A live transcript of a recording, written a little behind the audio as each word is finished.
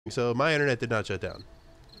so my internet did not shut down.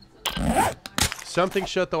 Something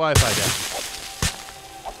shut the Wi-Fi down.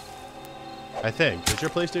 I think. Is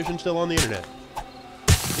your PlayStation still on the internet?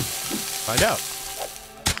 Find out.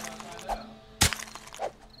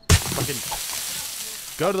 Fucking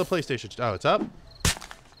go to the PlayStation. Oh, it's up?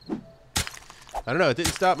 I don't know. It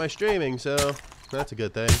didn't stop my streaming, so that's a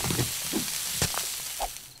good thing.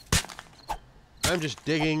 I'm just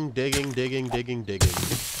digging.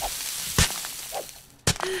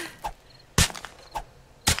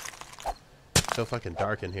 So fucking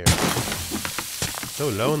dark in here. So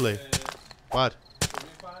lonely. What? Can we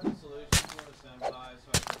find a solution for a senpai so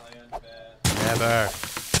I can lay on bed? Never.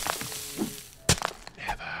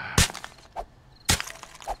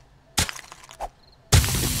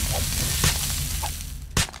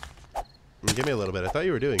 Give me a little bit. I thought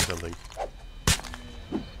you were doing something. I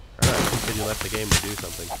don't know. You said you left the game to do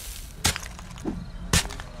something.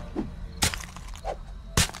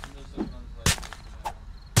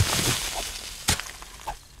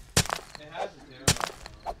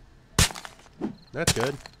 That's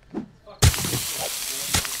good.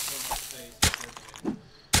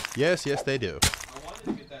 Yes, yes, they do. I wanted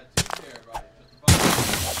to get that 2 terabyte, but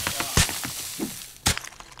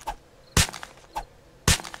I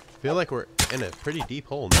feel like we're in a pretty deep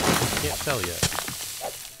hole now. I can't tell yet.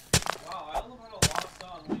 Wow, I don't know how to lost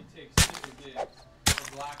on only takes 60 gigs.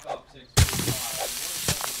 The Black Ops 6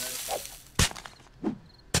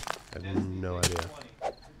 I have no idea. The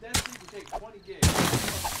Destiny would take 20 gigs.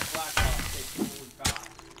 Black Ops takes 45.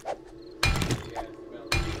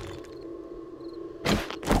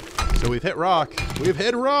 So we've hit rock. We've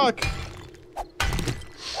hit rock!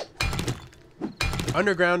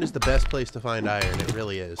 Underground is the best place to find iron. It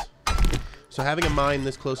really is. So having a mine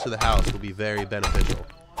this close to the house will be very beneficial.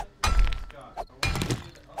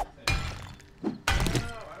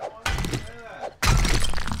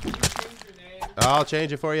 I'll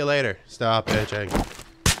change it for you later. Stop bitching.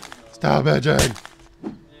 Stop bitching.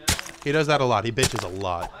 He does that a lot. He bitches a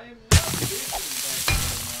lot.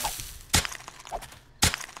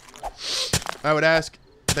 I would ask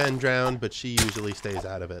Ben drowned, but she usually stays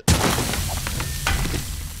out of it.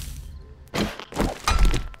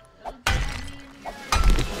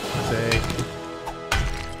 Say,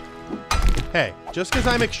 hey, just because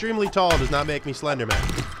I'm extremely tall does not make me Slenderman.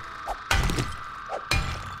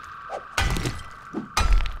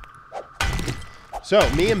 So,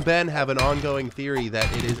 me and Ben have an ongoing theory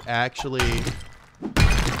that it is actually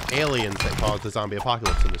aliens that caused the zombie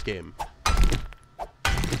apocalypse in this game.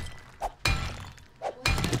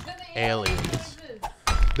 Aliens.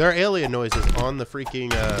 There are alien noises on the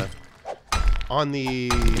freaking, on the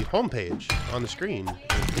homepage, on the screen.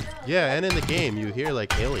 Yeah, and in the game, you hear,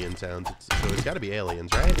 like, alien sounds. So it's gotta be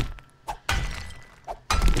aliens, right?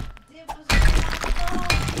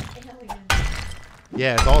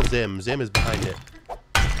 Yeah, it's all Zim. Zim is behind it.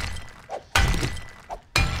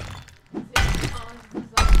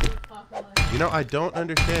 You know, I don't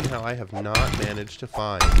understand how I have not managed to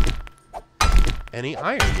find any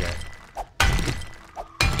iron yet.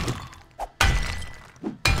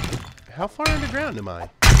 How far underground am I?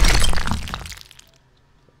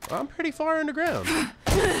 I'm pretty far underground.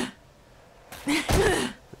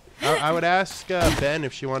 I would ask Ben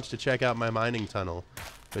if she wants to check out my mining tunnel,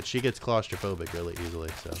 but she gets claustrophobic really easily,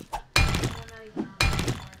 so.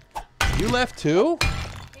 You left too?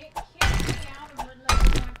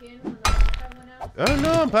 Oh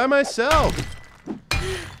no, I'm by myself.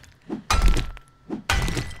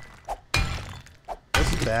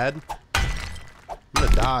 This is bad. I'm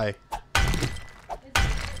gonna die.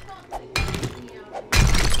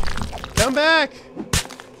 Come back!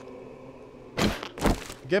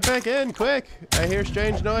 Get back in, quick! I hear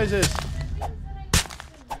strange noises.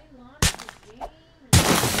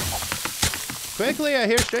 Quickly, I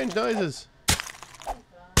hear strange noises.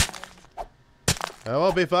 I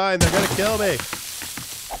won't be fine, they're gonna kill me.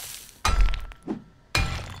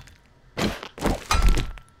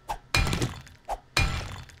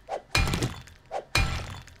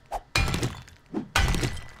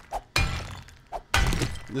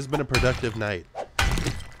 This has been a productive night.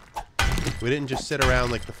 We didn't just sit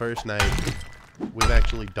around like the first night. We've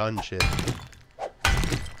actually done shit.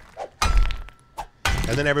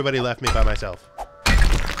 And then everybody left me by myself. I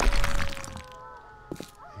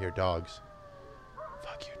hear dogs.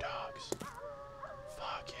 Fuck you, dogs.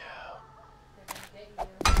 Fuck you.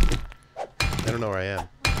 I don't know where I am.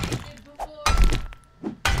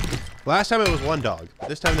 Last time it was one dog. But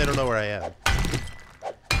this time they don't know where I am.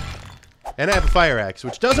 And I have a fire axe,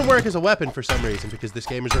 which doesn't work as a weapon for some reason because this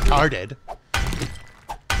game is retarded.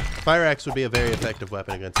 Fire axe would be a very effective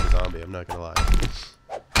weapon against the zombie, I'm not gonna lie.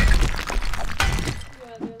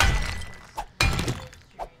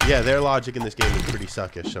 Yeah, their logic in this game is pretty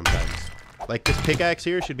suckish sometimes. Like, this pickaxe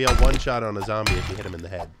here should be a one-shot on a zombie if you hit him in the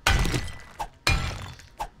head.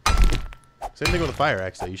 Same thing with a fire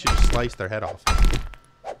axe, though. You should just slice their head off.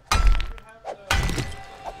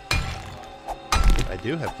 I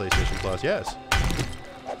do have PlayStation Plus, yes.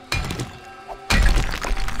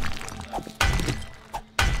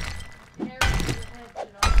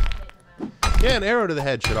 Yeah, an arrow to the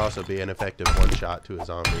head should also be an effective one-shot to a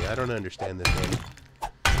zombie. I don't understand this game.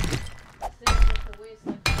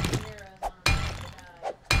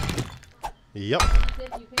 Yep.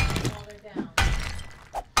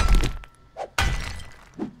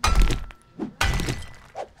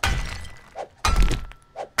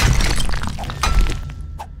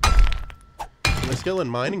 My skill in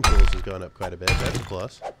mining tools has gone up quite a bit. That's a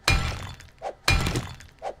plus.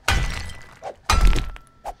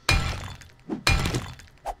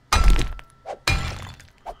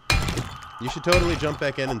 You should totally jump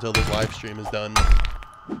back in until this live stream is done.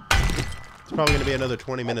 It's probably going to be another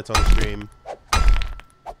 20 minutes on the stream.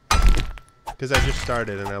 Because I just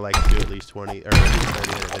started and I like to do at least 20 or at least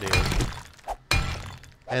 30-minute videos.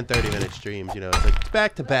 And 30-minute streams, you know. It's like it's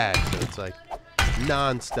back to back, so it's like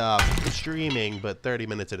non-stop streaming, but 30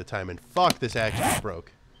 minutes at a time. And fuck, this axe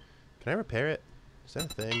broke. Can I repair it? Is that a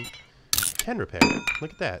thing? I can repair it.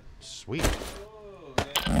 Look at that. Sweet.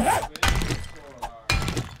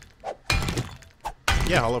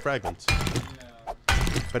 Yeah, hollow fragments. Yeah.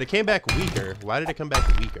 But it came back weaker. Why did it come back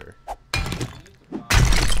weaker?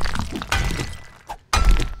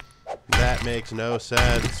 That makes no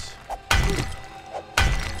sense.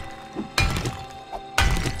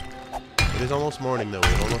 It is almost morning, though.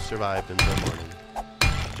 We've almost survived until morning.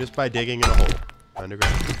 Just by digging in a hole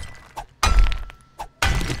underground.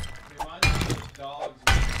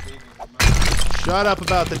 Shut up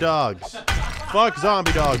about the dogs. Fuck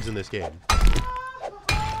zombie dogs in this game.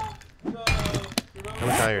 How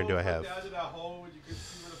much iron do I have?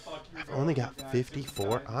 I've only got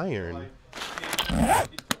 54 iron.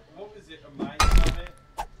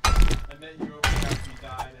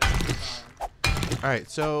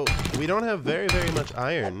 Alright, so we don't have very much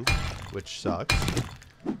iron, which sucks.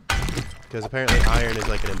 Because apparently iron is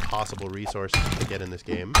like an impossible resource to get in this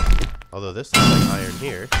game. Although this looks like iron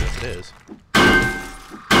here. Yes, it is.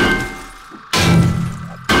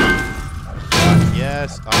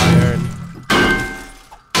 Yes, iron.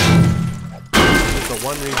 The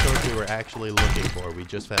one resource we were actually looking for. We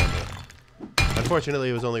just found it.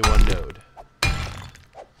 Unfortunately, it was only one node.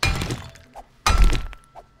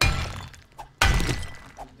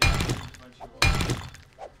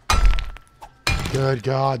 Good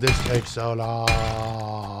God, this takes so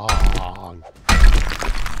long.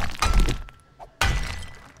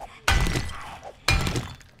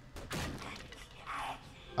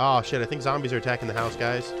 Oh shit, I think zombies are attacking the house,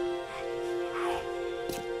 guys.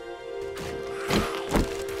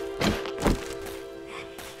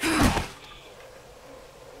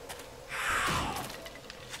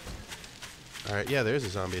 Alright, yeah, there's a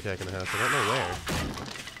zombie attacking the house. I don't know where.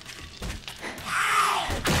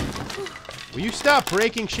 Will you stop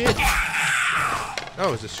breaking shit?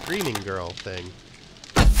 Oh, it's a screaming girl thing.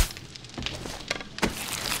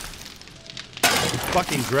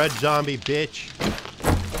 Fucking grudge zombie, bitch.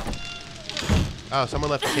 Oh,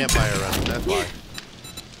 someone left a campfire running, that's why.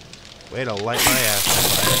 Way to light my ass on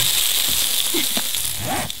fire.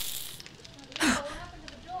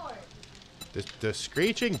 The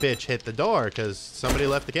screeching bitch hit the door because somebody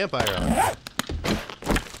left the campfire on.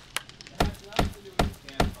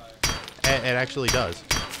 It actually does.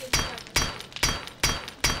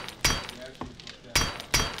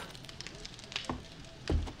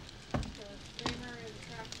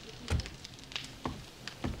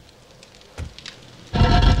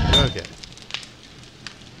 Okay.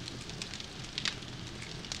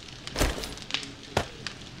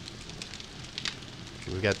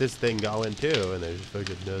 We got this thing going too, and there's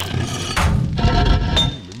fucking another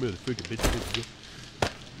motherfucking bitch. I'm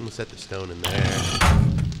gonna set the stone in there.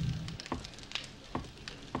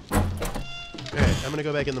 Alright, I'm gonna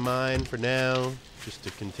go back in the mine for now, just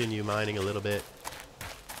to continue mining a little bit.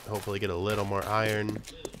 Hopefully get a little more iron.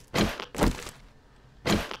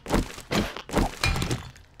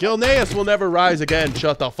 Gilneas will never rise again.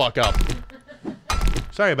 Shut the fuck up.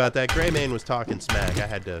 Sorry about that. Greymane was talking smack. I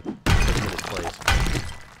had to put him in his place.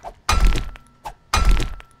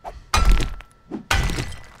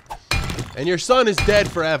 And your son is dead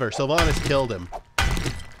forever. Sylvanas killed him.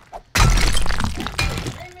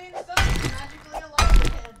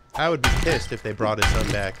 I would be pissed if they brought his son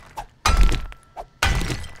back.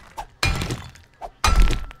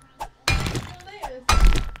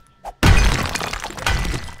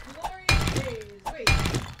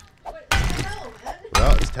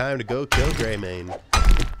 time to go kill Greymane.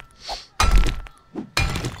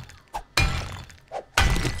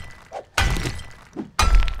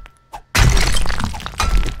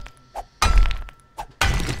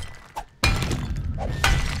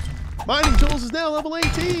 Mining Tools is now level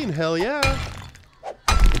 18. Hell yeah.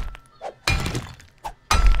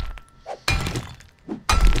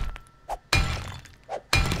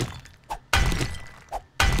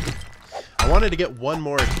 I wanted to get one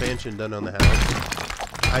more expansion done on the house.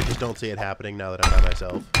 I just don't see it happening now that I'm by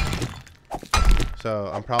myself. So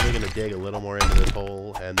I'm probably going to dig a little more into this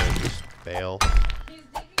hole and then just bail. He's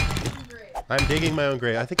digging his own grave. I'm digging my own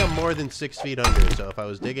grave. I think I'm more than 6 feet under, so if I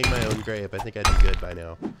was digging my own grave, I think I'd be good by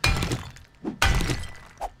now.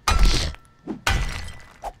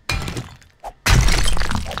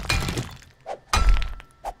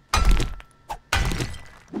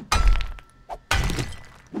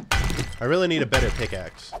 I really need a better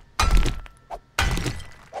pickaxe.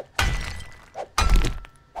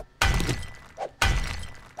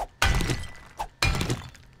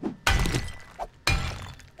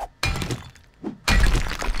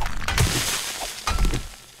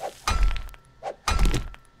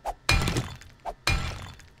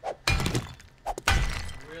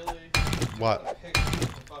 Really? What? A picture of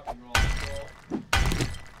the fucking roll scroll.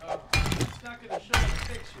 Oh, it's not gonna show the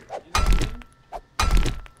picture. You know what I mean?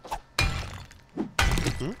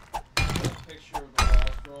 Hmm? A picture of the wall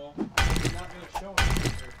scroll. It's not gonna show a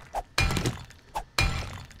picture.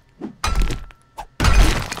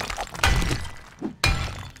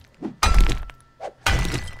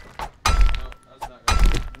 No, that's not gonna.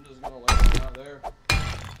 I'm just gonna lay that out there.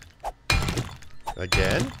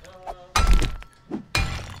 Again?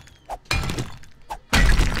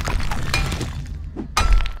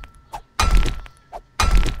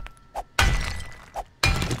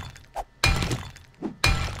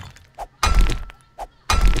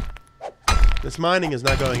 This mining is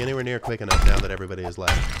not going anywhere near quick enough now that everybody is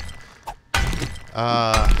left.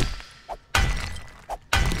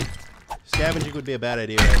 Scavenging would be a bad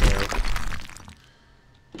idea right now.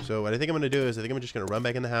 So what I think I'm going to do is I think I'm just going to run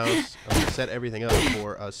back in the house. I'm going to set everything up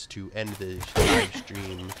for us to end the live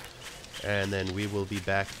stream. And then we will be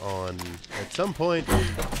back on at some point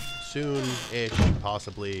soon-ish,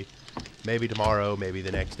 possibly. Maybe tomorrow, maybe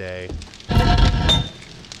the next day.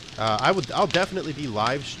 I'll definitely be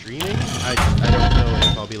live streaming. I don't know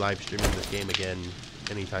if I'll be live streaming this game again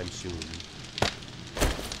anytime soon.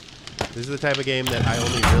 This is the type of game that I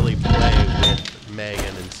only really play with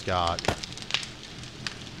Megan and Scott.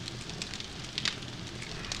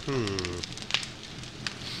 I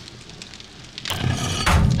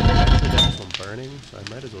actually got this one burning, so I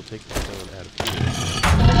might as well take the stone out of here.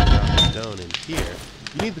 Drop the stone in here.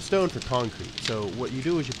 You need the stone for concrete. So what you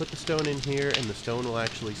do is you put the stone in here, and the stone will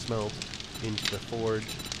actually smelt into the forge,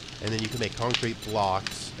 and then you can make concrete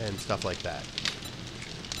blocks and stuff like that.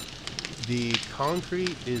 The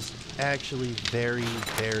concrete is actually very,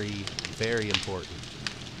 very, very important.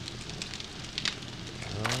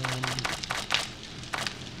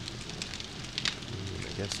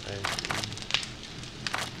 I guess I...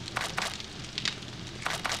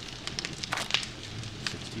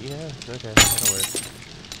 60, yeah, okay, that'll work.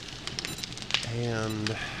 And,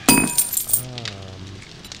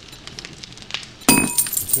 I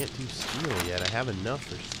can't do steel yet. I have enough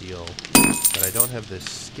for steel, but I don't have the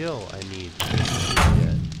skill I need to make steel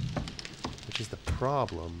yet, which is the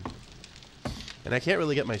problem. And I can't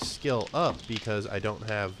really get my skill up because I don't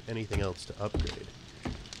have anything else to upgrade.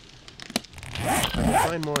 If I can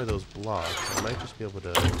find more of those blocks, I might just be able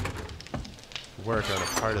to work on a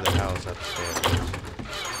part of the house upstairs.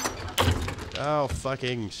 Oh,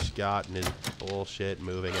 fucking Scott and his bullshit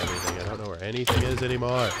moving everything. I don't know where anything is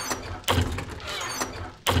anymore.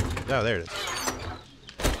 Oh, there it is.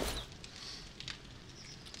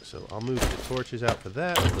 So I'll move the torches out for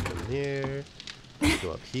that. I'll put them here.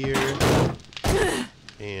 Go up here.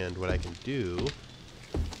 And what I can do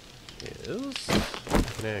is I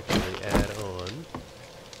can actually add on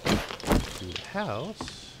to the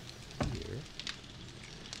house here.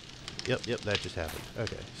 Yep, that just happened.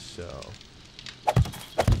 Okay, so...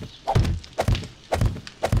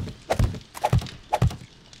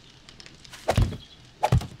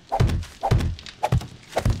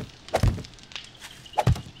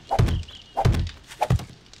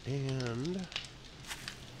 And...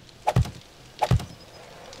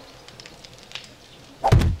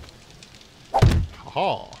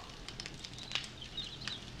 Ha-ha!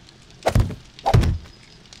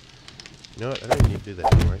 You know what? I don't even need to do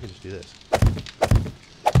that anymore. I can just do this.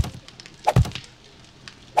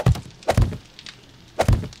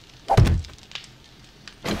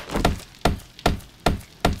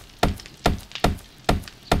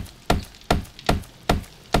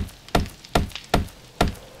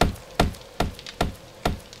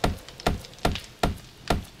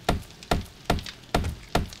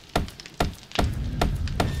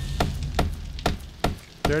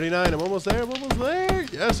 39. I'm almost there. I'm almost there.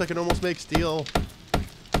 Yes, I can almost make steel.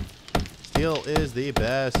 Steel is the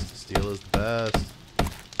best. Steel is the best.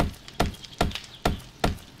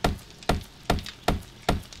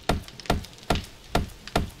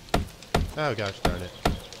 Oh gosh darn it.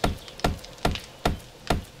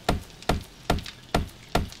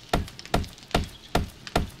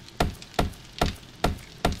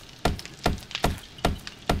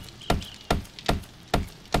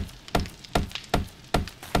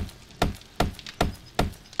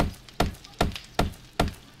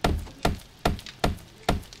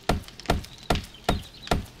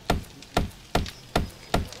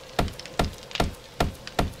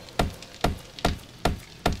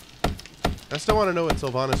 I still want to know what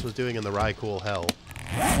Sylvanas was doing in the Rhycool hell.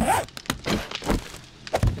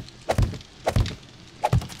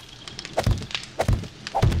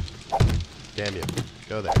 Damn you.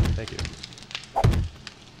 Go there. Thank you.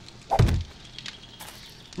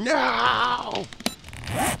 No!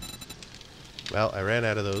 Well, I ran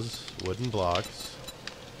out of those wooden blocks.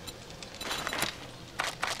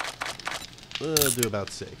 We'll do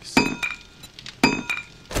about 6.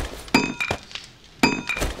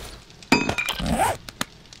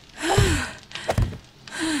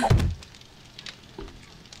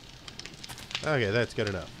 Okay, that's good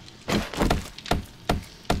enough.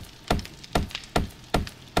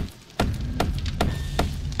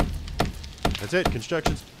 That's it.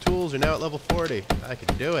 Construction tools are now at level 40. I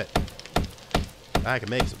can do it. I can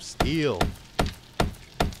make some steel.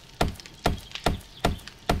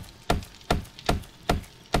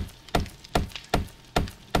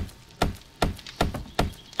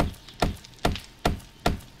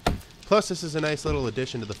 Plus, this is a nice little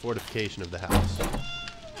addition to the fortification of the house.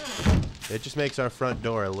 It just makes our front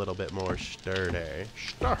door a little bit more sturdy.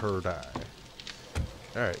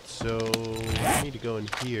 Alright, so I need to go in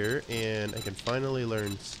here, and I can finally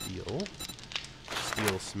learn steel.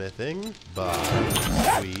 Steel smithing. Bye.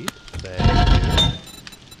 Sweet. Thank you.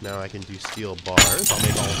 Now I can do steel bars. I'll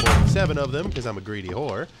make all 47 of them, because I'm a greedy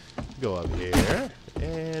whore. Go up here,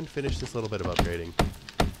 and finish this little bit of upgrading.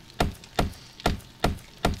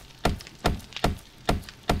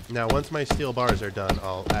 Now, once my steel bars are done,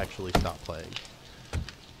 I'll actually stop playing.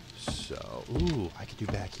 So, ooh, I could do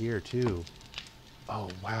back here, too. Oh,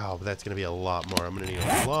 wow, but that's going to be a lot more. I'm going to need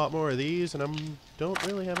a lot more of these, and I don't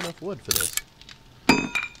really have enough wood for this.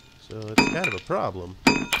 So, it's kind of a problem.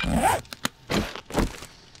 I'm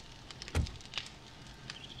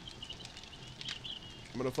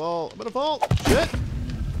going to fall. I'm going to fall. Shit!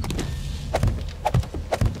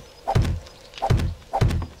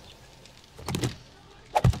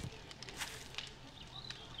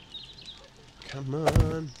 Come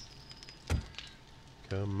on.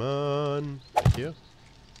 Come on. Thank you.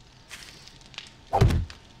 Boop.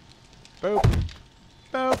 Boop.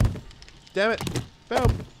 Boop. Damn it.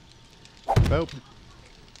 Boop. Boop.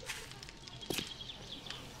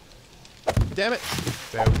 Damn it.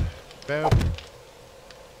 Boop. Boop.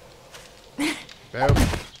 Boop.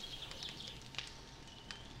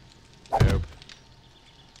 Boop.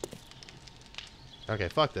 Okay,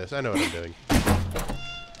 fuck this. I know what I'm doing.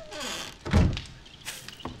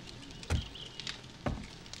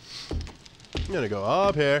 I'm gonna go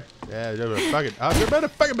up here. Yeah, fucking up here.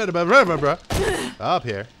 Up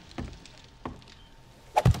here.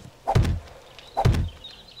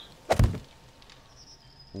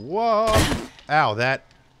 Whoa! Ow, that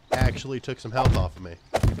actually took some health off of me.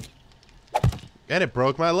 And it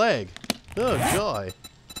broke my leg. Oh, joy.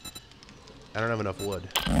 I don't have enough wood.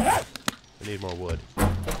 I need more wood.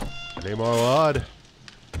 I need more wood.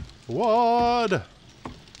 Wood!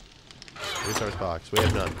 Resource box. We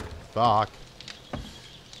have none. Fuck.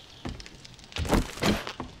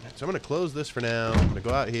 So I'm going to close this for now. I'm going to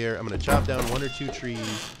go out here. I'm going to chop down 1 or 2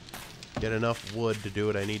 trees. Get enough wood to do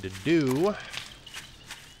what I need to do.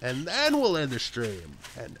 And then we'll end the stream.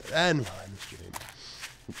 And then we'll end the stream.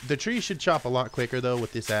 The tree should chop a lot quicker, though,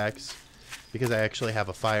 with this axe. Because I actually have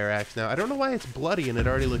a fire axe now. I don't know why it's bloody and it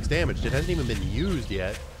already looks damaged. It hasn't even been used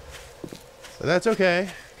yet. But that's okay.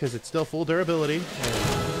 Because it's still full durability.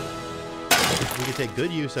 And we can take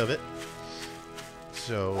good use of it.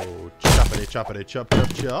 So, choppity, choppity, chop,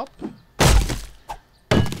 chop, chop.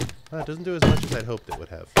 It doesn't do as much as I'd hoped it would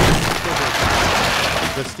have.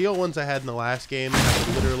 The steel ones I had in the last game, I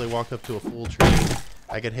could literally walk up to a full tree.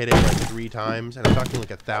 I could hit it like 3 times, and I'm talking like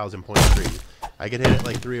 1,000-point tree. I could hit it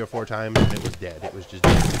like 3 or 4 times, and it was dead. It was just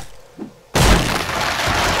dead. A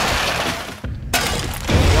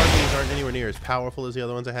lot of these aren't anywhere near as powerful as the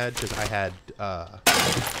other ones I had, because I had,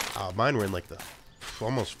 mine were in like the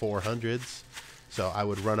almost 400s. So I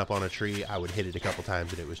would run up on a tree, I would hit it a couple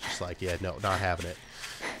times, and it was just like, yeah, no, not having it.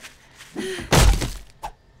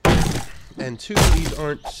 And two, these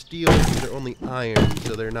aren't steel, these are only iron,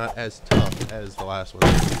 so they're not as tough as the last one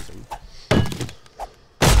I was using.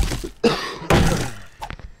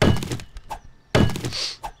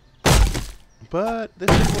 But this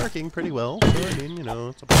is working pretty well, so I mean, you know,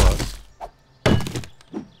 it's a plus.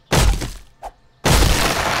 Maybe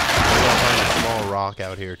I'll find a small rock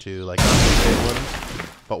out here too, like not the big ones,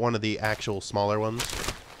 but one of the actual smaller ones.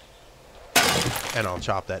 And I'll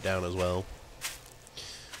chop that down as well.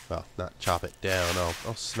 Well, not chop it down,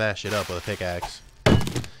 I'll smash it up with a pickaxe.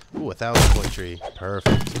 Ooh, 1,000-point tree.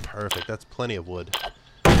 Perfect, perfect. That's plenty of wood.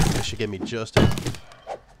 This should give me just enough.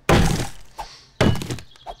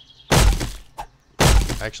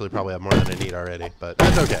 I actually probably have more than I need already, but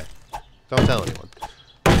that's okay. Don't tell anyone.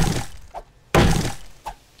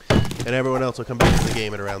 And everyone else will come back to the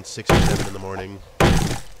game at around 6 or 7 in the morning.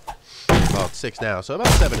 Well, it's 6 now, so about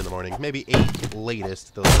 7 in the morning. Maybe 8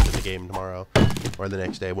 latest. They'll come to the game tomorrow or the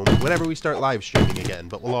next day, whenever we start live streaming again.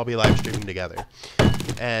 But we'll all be live streaming together.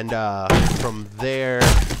 And from there,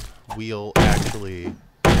 we'll actually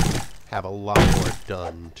have a lot more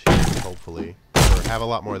done, too, hopefully. Or have a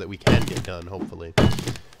lot more that we can get done, hopefully.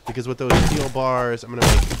 Because with those steel bars, I'm going to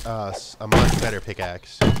make a much better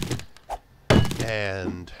pickaxe.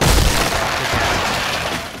 And pickaxe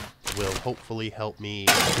will hopefully help me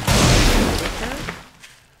mine quicker.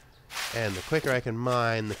 And the quicker I can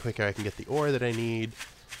mine, the quicker I can get the ore that I need.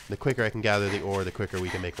 The quicker I can gather the ore, the quicker we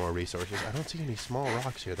can make more resources. I don't see any small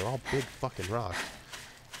rocks here. They're all big fucking rocks.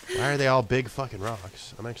 Why are they all big fucking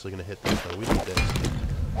rocks? I'm actually going to hit this, though. We need this.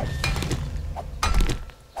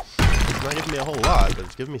 It's not giving me a whole lot, but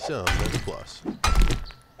it's giving me some. That's a plus.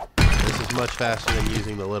 This is much faster than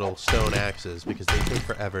using the little stone axes, because they take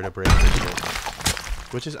forever to break this shit.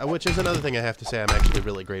 Which is another thing I have to say I'm actually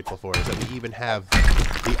really grateful for, is that we even have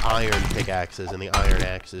the iron pickaxes and the iron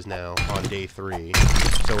axes now on day 3.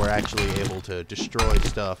 So we're actually able to destroy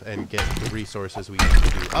stuff and get the resources we need to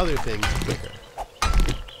do other things quicker.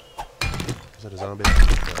 Is that a zombie? No,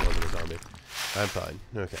 it wasn't a zombie. I'm fine.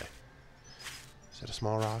 Okay. Is that a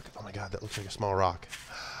small rock? Oh my god, that looks like a small rock.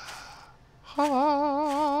 Come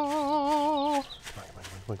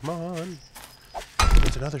on, come on.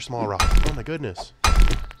 It's another small rock. Oh my goodness.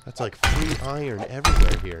 That's like free iron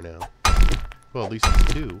everywhere here now. Well, at least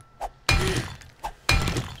it's 2.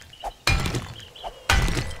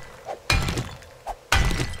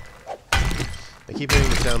 I keep hearing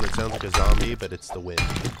the sound that sounds like a zombie, but it's the wind.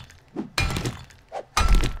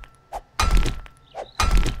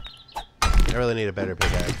 I really need a better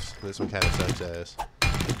pickaxe. This one kind of sucks ass.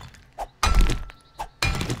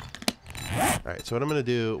 Alright, so what I'm going to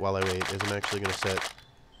do while I wait is I'm actually going to set...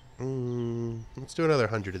 let's do another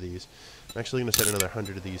 100 of these. I'm actually going to set another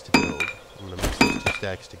 100 of these to build. I'm going to mix those 2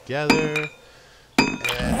 stacks together.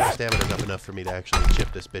 And my stamina's up enough for me to actually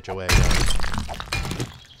chip this bitch away now.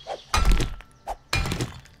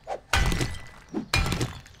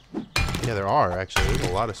 Yeah, there are, actually. There's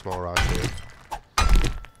a lot of small rocks here.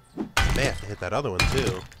 I may have to hit that other one,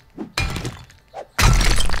 too.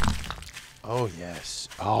 Oh, yes.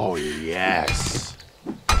 Oh, yes.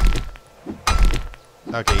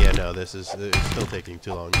 Okay, yeah, no, it's still taking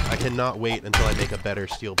too long. I cannot wait until I make a better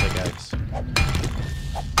steel pickaxe.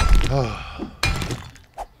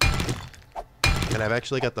 And I've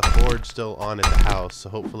actually got the forge still on at the house, so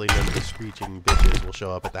hopefully none of the screeching bitches will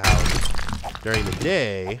show up at the house during the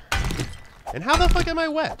day. And how the fuck am I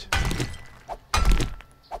wet?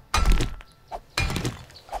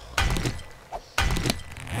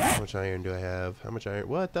 How much iron do I have? How much iron?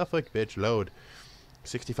 What the fuck, bitch? Load.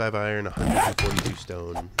 65 iron, 142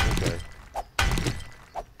 stone. Okay.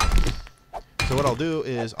 So what I'll do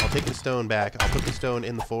is I'll take the stone back. I'll put the stone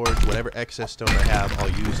in the forge. Whatever excess stone I have,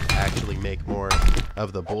 I'll use to actually make more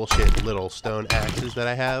of the bullshit little stone axes that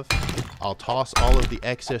I have. I'll toss all of the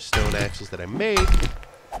excess stone axes that I make.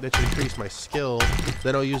 That should increase my skill.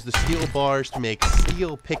 Then I'll use the steel bars to make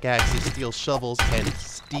steel pickaxes, steel shovels, and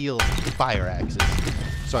steel fire axes.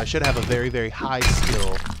 So I should have a very, very high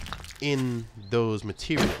skill in those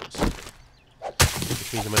materials.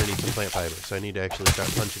 Which means I'm going to need some plant fiber. So I need to actually start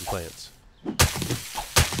punching plants.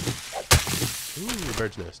 Ooh,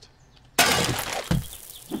 bird's nest.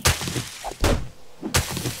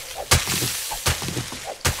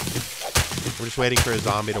 We're just waiting for a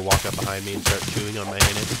zombie to walk up behind me and start chewing on my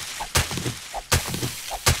anus.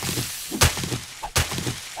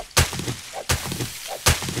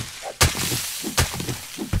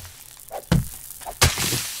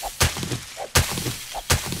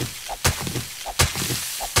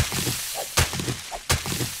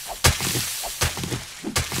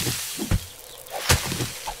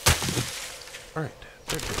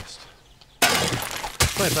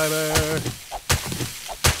 Plant fiber!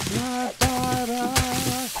 Plant fiber!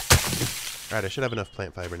 Alright, I should have enough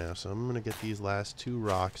plant fiber now, so I'm gonna get these last 2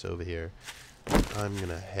 rocks over here. I'm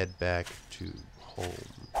gonna head back to home.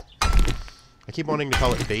 I keep wanting to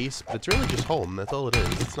call it base, but it's really just home. That's all it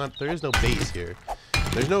is. It's not. There is no base here.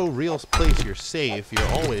 There's no real place you're safe. You're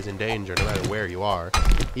always in danger, no matter where you are.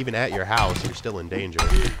 Even at your house, you're still in danger.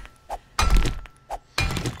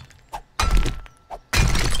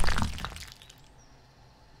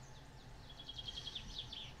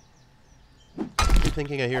 I keep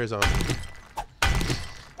thinking I hear a zombie.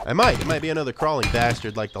 I might. It might be another crawling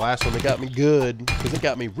bastard like the last one that got me good. Because it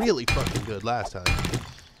got me really fucking good last time.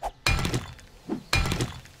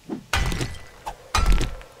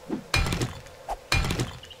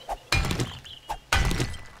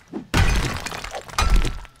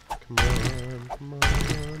 Come on, come on.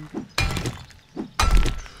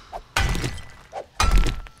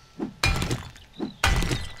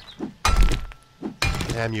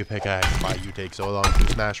 Damn you, pickaxe. Why you take so long to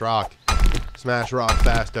smash rock? Smash rock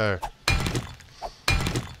faster.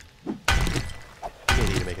 I'm gonna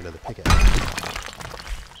need to make another pickaxe.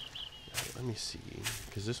 Right, let me see.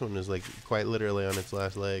 Because this one is like quite literally on its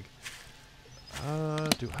last leg.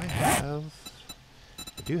 Do I have...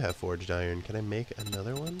 I do have forged iron. Can I make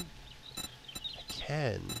another one? I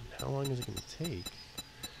can. How long is it going to take?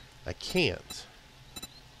 I can't.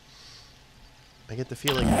 I get the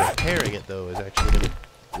feeling repairing it, though, is actually going to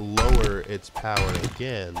lower its power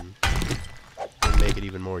again and make it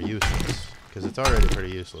even more useless. Because it's already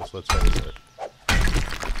pretty useless, let's face it.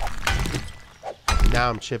 Now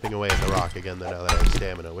I'm chipping away at the rock again, though, now that I have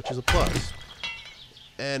stamina, which is a plus.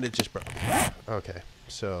 And it just broke. Okay,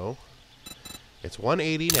 so... it's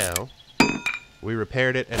 180 now. We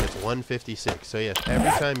repaired it, and it's 156. So yes,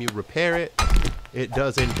 every time you repair it, it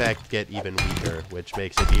does in fact get even weaker, which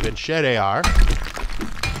makes it even shittier.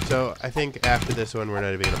 So I think after this one, we're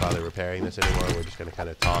not even going to bother repairing this anymore. We're just going to kind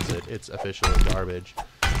of toss it. It's officially garbage.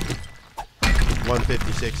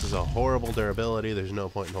 156 is a horrible durability. There's no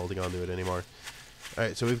point in holding on to it anymore.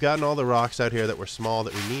 Alright, so we've gotten all the rocks out here that were small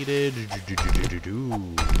that we needed.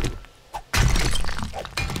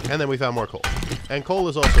 And then we found more coal. And coal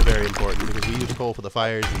is also very important because we use coal for the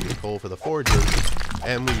fires, we use coal for the forges,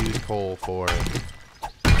 and we use coal for...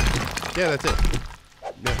 yeah, that's it.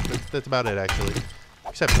 Yeah, that's about it, actually.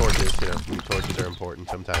 Except torches, you know. Torches are important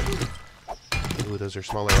sometimes. Ooh, those are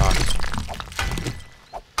smaller rocks.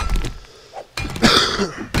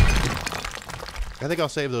 I think I'll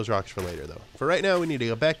save those rocks for later, though. For right now, we need to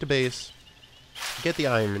go back to base, get the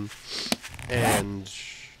iron, and...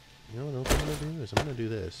 you know what I'm going to do is I'm going to do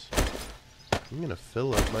this. I'm going to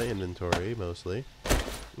fill up my inventory, mostly.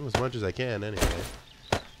 As much as I can, anyway.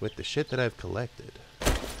 With the shit that I've collected.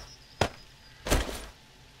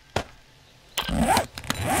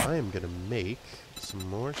 I am going to make some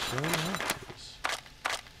more stone axes.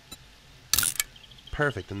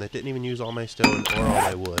 Perfect, and that didn't even use all my stone or all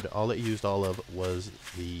my wood. All it used all of was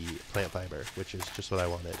the plant fiber, which is just what I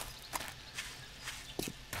wanted.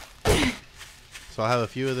 So I'll have a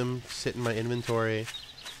few of them sit in my inventory.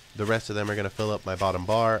 The rest of them are going to fill up my bottom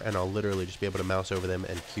bar, and I'll literally just be able to mouse over them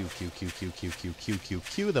and Q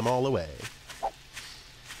them all away.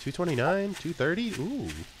 229? 230? Ooh.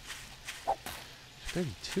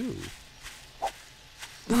 232.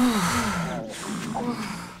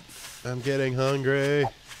 I'm getting hungry.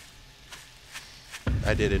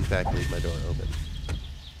 I did, in fact, leave my door open.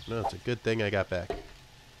 No, it's a good thing I got back.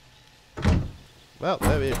 Well,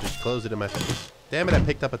 maybe it just closed it in my face. Damn it, I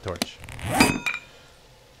picked up a torch.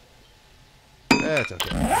 That's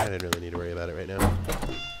okay. I didn't really need to worry about it right now.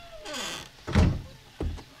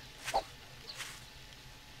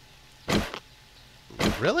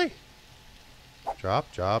 Really?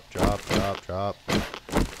 Drop, drop, drop, drop, drop.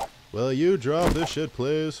 Will you drop this shit,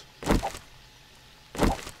 please?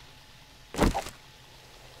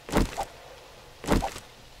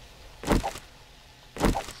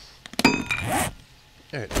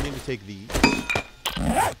 Alright, I need to take these.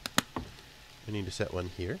 I need to set one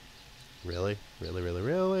here. Really? Really, really,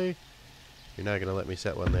 really? You're not going to let me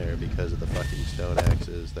set one there because of the fucking stone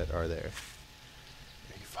axes that are there.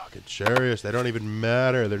 Are you fucking serious? They don't even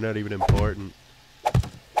matter. They're not even important.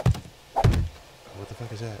 What the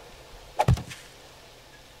fuck is that?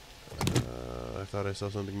 I thought I saw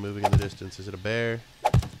something moving in the distance. Is it a bear?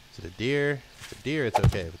 Is it a deer? If it's a deer, it's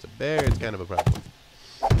okay. If it's a bear, it's kind of a problem.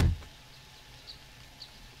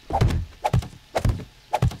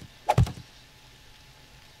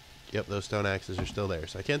 Yep, those stone axes are still there,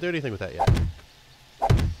 so I can't do anything with that yet.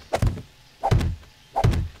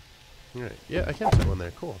 Alright, yeah, I can set one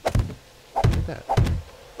there. Cool. Look at that.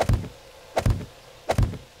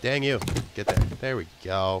 Dang you. Get there. There we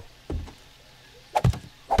go.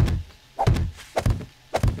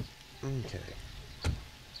 Okay.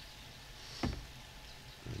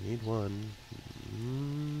 I need one.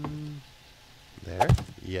 There.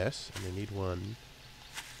 Yes. And I need one.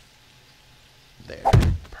 There.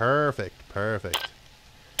 Perfect. Perfect.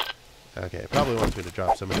 Okay. It probably wants me to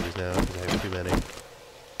drop some of these now because I have too many.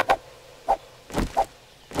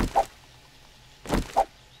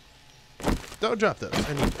 Don't drop those.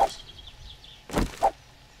 I need those.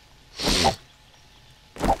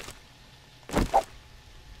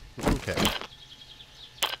 Okay.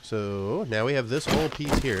 So now we have this whole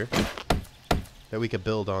piece here that we could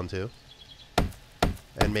build onto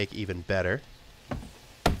and make even better.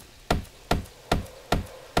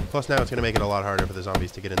 Plus now it's going to make it a lot harder for the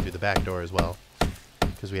zombies to get in through the back door as well.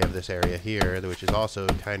 Because we have this area here, which is also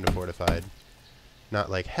kind of fortified.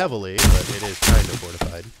 Not like heavily, but it is kind of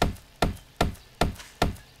fortified.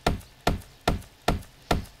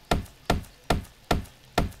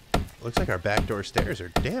 Looks like our back door stairs are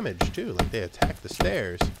damaged too, like they attacked the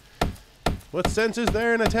stairs. What sense is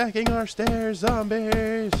there in attacking our stairs,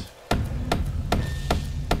 zombies?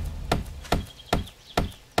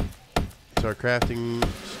 So our crafting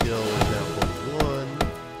skill is now 41,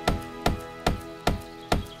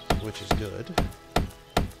 which is good.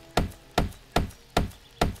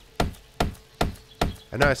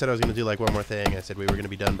 I know I said I was going to do like one more thing. I said we were going to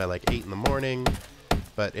be done by like 8 in the morning.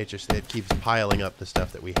 But it keeps piling up the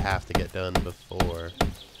stuff that we have to get done before.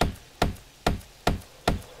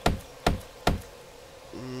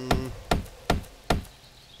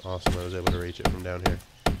 Awesome, I was able to reach it from down here.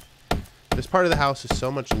 This part of the house is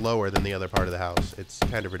so much lower than the other part of the house. It's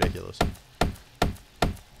kind of ridiculous.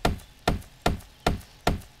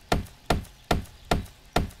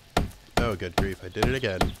 Oh, good grief, I did it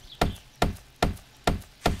again.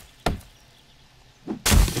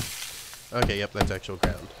 Okay, yep, that's actual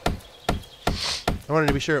ground. I wanted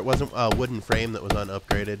to be sure it wasn't a wooden frame that was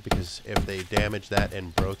unupgraded, because if they damaged that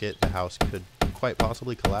and broke it, the house could quite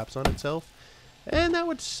possibly collapse on itself. And that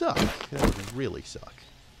would suck. That would really suck.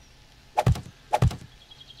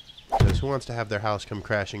 Because who wants to have their house come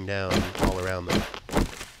crashing down all around them?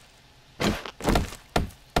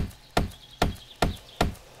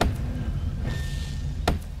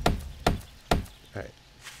 Alright.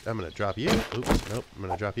 I'm going to drop you. Oops, nope. I'm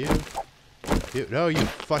going to drop you. No, you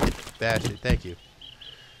fucking bastard. Thank you.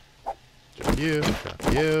 Drop you.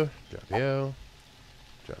 Drop you. Drop you.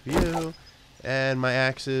 Drop you. And my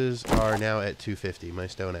axes are now at 250. My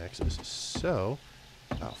stone axes. So.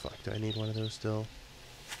 Oh, fuck. Do I need one of those still?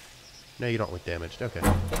 No, you don't look damaged. Okay. So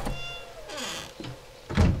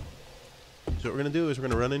what we're going to do is we're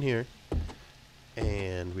going to run in here.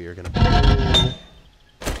 And we are going to...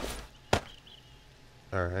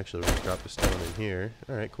 Or actually, we're going to drop the stone in here.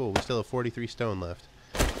 Alright, cool. We still have 43 stone left.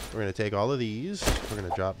 We're going to take all of these. We're going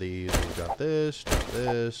to drop these. We're going to drop this. Drop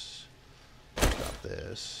this. Drop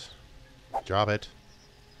this. Drop it.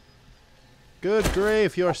 Good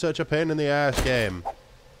grief, you're such a pain in the ass, game.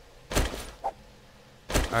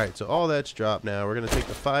 Alright, so all that's dropped now. We're going to take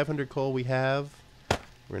the 500 coal we have.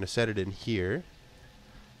 We're going to set it in here.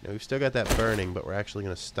 Now, we've still got that burning, but we're actually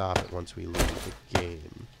going to stop it once we leave the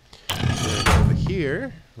game. Over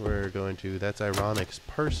here, we're going to... That's Ironic's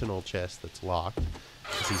personal chest that's locked.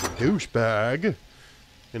 Because he's a douchebag.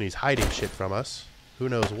 And he's hiding shit from us. Who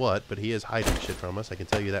knows what, but he is hiding shit from us. I can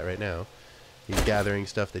tell you that right now. He's gathering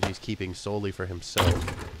stuff that he's keeping solely for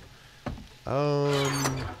himself.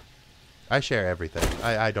 I share everything.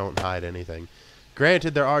 I don't hide anything.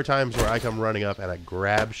 Granted, there are times where I come running up and I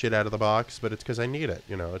grab shit out of the box, but it's because I need it.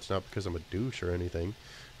 You know, it's not because I'm a douche or anything.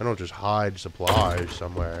 I don't just hide supplies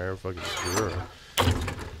somewhere. Fucking sure.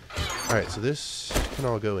 Alright, so this can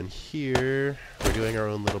all go in here. We're doing our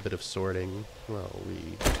own little bit of sorting while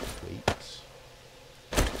we wait.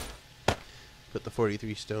 Put the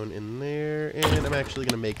 43 stone in there, and I'm actually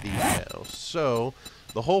going to make these now. So,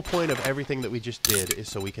 the whole point of everything that we just did is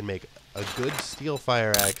so we can make a good steel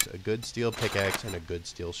fire axe, a good steel pickaxe, and a good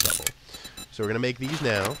steel shovel. So we're going to make these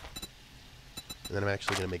now. And then I'm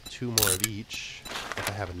actually going to make 2 more of each, if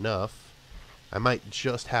I have enough. I might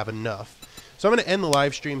just have enough. So I'm going to end the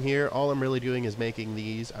live stream here. All I'm really doing is making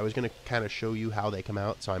these. I was going to kind of show you how they come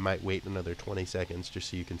out, so I might wait another 20 seconds just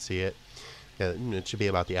so you can see it. Yeah, it should be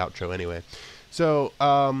about the outro anyway. So,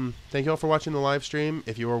 thank you all for watching the live stream.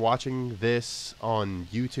 If you are watching this on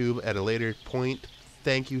YouTube at a later point,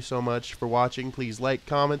 thank you so much for watching. Please like,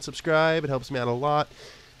 comment, subscribe. It helps me out a lot.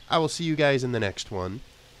 I will see you guys in the next one.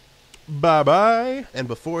 Bye-bye. And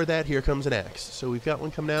before that, here comes an axe. So we've got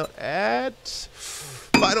one coming out at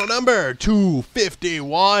final number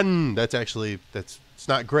 251. That's It's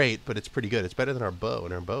not great, but it's pretty good. It's better than our bow,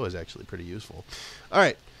 and our bow is actually pretty useful. All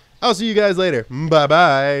right. I'll see you guys later.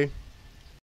 Bye-bye.